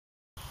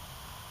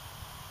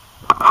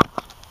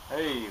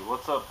Hey,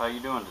 what's up? How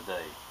you doing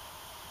today?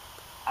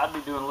 I'd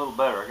be doing a little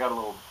better. I got a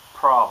little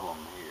problem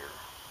here.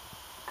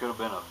 Could have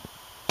been a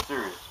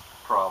serious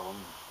problem.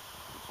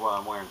 That's why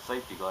I'm wearing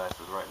safety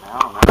glasses right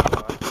now, and that's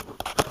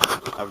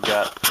why I've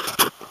got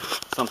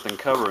something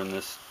covering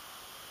this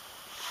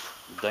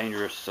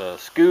dangerous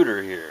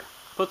scooter here.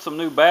 Put some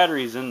new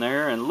batteries in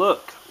there, and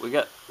look, we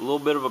got a little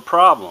bit of a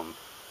problem.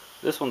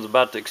 This one's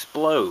about to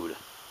explode,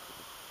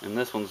 and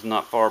this one's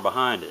not far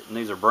behind it. And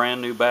these are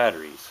brand new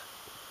batteries.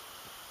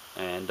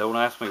 And don't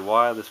ask me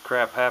why this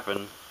crap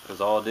happened, because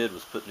all I did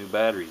was put new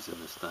batteries in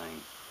this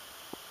thing.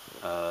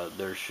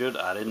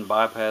 I didn't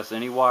bypass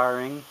any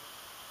wiring.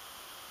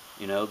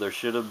 You know, there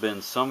should have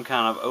been some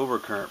kind of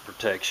overcurrent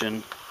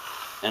protection.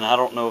 And I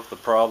don't know if the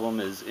problem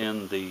is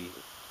in the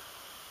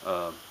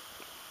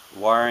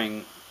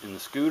wiring in the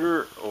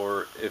scooter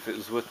or if it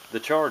was with the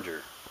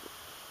charger.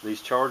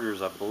 These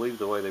chargers, I believe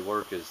the way they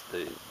work is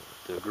the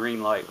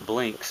green light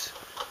blinks,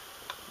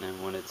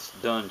 and when it's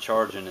done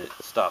charging, it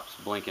stops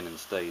blinking and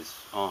stays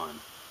on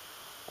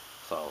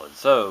solid.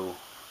 So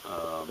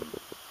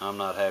I'm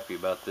not happy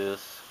about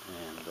this,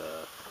 and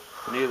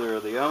neither are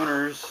the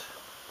owners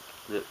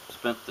that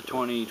spent the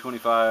 $20,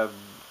 $25,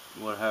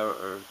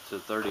 whatever, to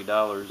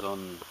 $30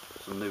 on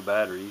some new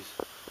batteries.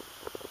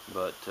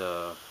 But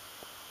the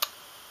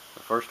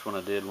first one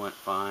I did went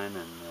fine,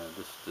 and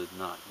this did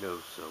not go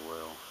so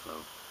well. So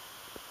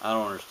I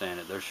don't understand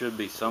it. There should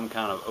be some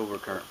kind of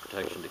overcurrent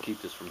protection to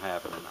keep this from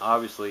happening.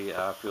 Obviously,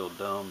 I feel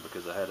dumb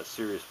because I had a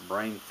serious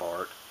brain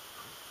fart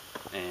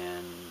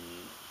and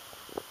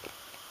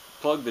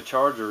plugged the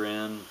charger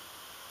in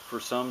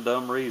for some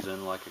dumb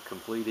reason, like a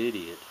complete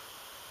idiot,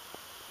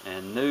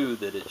 and knew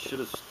that it should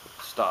have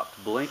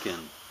stopped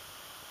blinking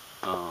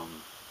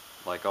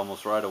like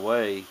almost right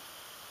away,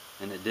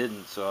 and it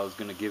didn't. So I was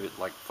going to give it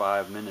like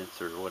 5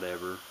 minutes or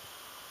whatever,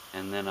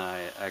 and then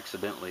I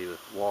accidentally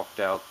walked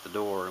out the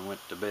door and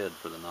went to bed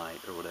for the night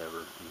or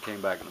whatever, and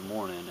came back in the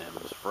morning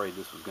and was afraid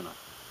this was going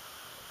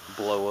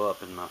to blow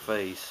up in my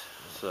face.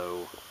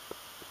 So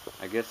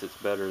I guess it's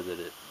better that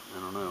it, I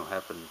don't know,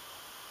 happened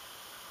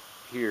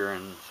here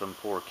and some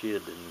poor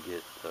kid didn't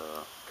get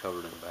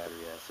covered in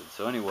battery acid.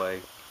 So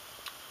anyway,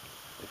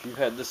 if you've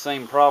had the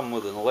same problem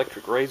with an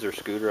electric razor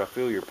scooter, I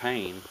feel your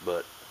pain,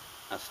 but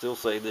I still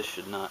say this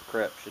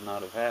crap should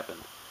not have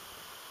happened.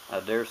 I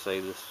dare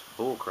say this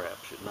bull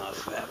crap should not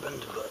have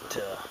happened,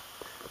 but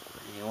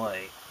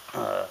anyway,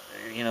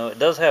 you know, it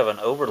does have an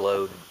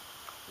overload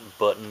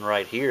button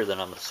right here that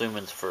I'm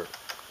assuming is for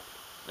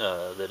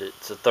that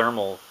it's a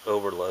thermal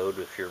overload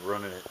if you're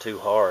running it too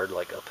hard,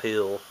 like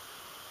uphill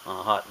on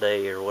a hot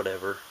day or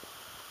whatever.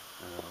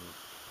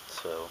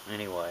 So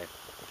anyway,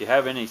 if you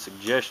have any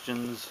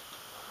suggestions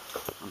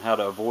on how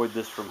to avoid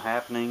this from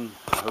happening,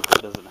 I hope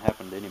it doesn't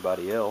happen to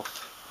anybody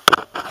else,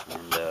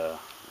 and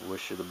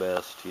wish you the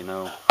best. You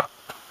know,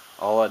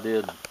 all I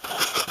did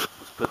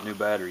was put new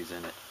batteries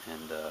in it,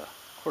 and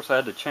of course I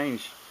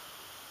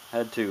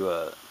had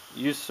to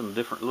use some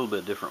little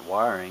bit different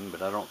wiring,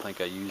 but I don't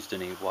think I used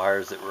any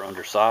wires that were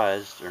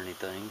undersized or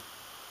anything,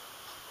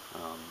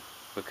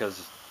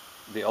 because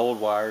the old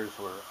wires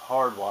were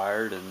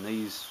hardwired, and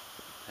these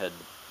had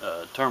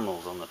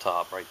terminals on the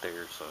top right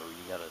there, so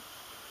you gotta do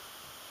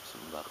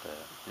something about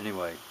that.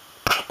 Anyway,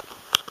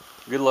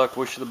 good luck,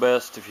 wish you the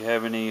best. If you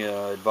have any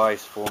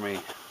advice for me,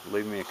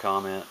 leave me a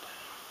comment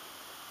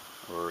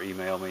or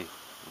email me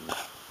on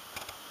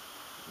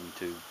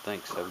YouTube.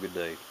 Thanks, have a good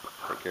day.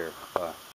 Take care, bye.